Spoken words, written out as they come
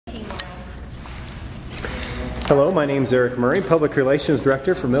Hello, my name is Eric Murray, Public Relations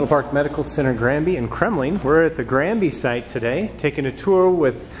Director for Middle Park Medical Center Granby and Kremmling. We're at the Granby site today, taking a tour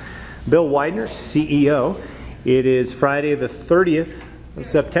with Bill Widener, CEO. It is Friday the 30th of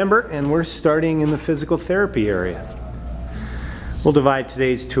September, and we're starting in the physical therapy area. We'll divide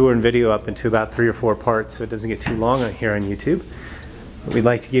today's tour and video up into about 3 or 4 parts so it doesn't get too long here on YouTube. But we'd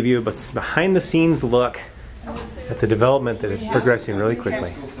like to give you a behind-the-scenes look at the development that is progressing really quickly.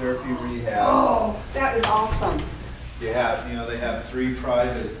 Physical therapy rehab. Oh, that is awesome. They have 3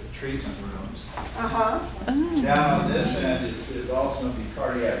 private treatment rooms. Uh-huh. Down on this end is also going to be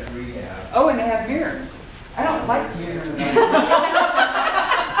cardiac rehab. Oh, and they have mirrors. I don't like mirrors.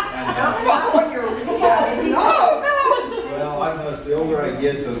 Well, I've noticed the older I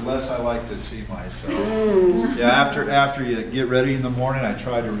get, the less I like to see myself. Yeah, after you get ready in the morning, I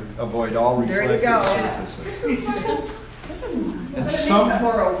try to avoid all reflective surfaces. And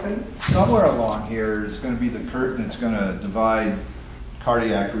somewhere along here is going to be the curtain that's going to divide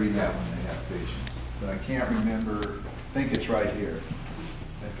cardiac rehab when they have patients. But I can't remember. I think it's right here.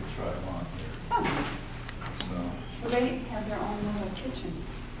 I think it's right along here. So they have their own little kitchen.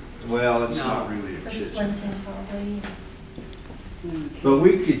 Well, it's not really a kitchen. But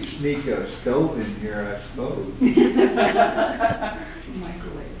we could sneak a stove in here, I suppose.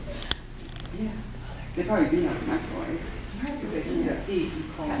 Microwave. Yeah. They probably do have a microwave. Because they can get heat and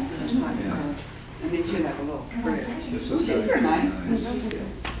cold. Yeah. And they should have a little fridge. This is These are nice.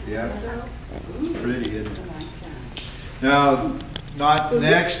 Yeah, it's pretty, isn't it? Now, not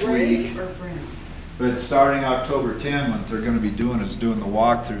next week, but starting October 10, what they're going to be doing is doing the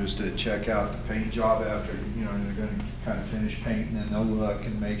walkthroughs to check out the paint job after, they're going to kind of finish painting, and they'll look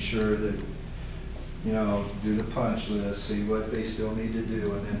and make sure that, do the punch list, see what they still need to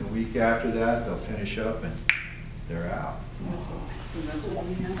do, and then the week after that, they'll finish up and they're out.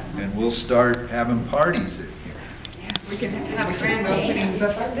 And we'll start having parties in here. Yeah, we can have a grand opening.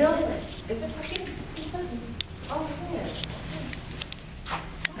 Is it cooking? Oh, it is.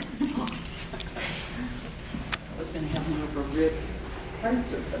 I was going to have more of a rib hard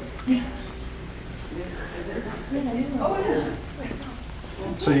surface. Yeah. Oh, it is.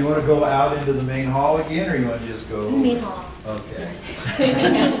 So you want to go out into the main hall again, or you want to just go? Main hall. Okay.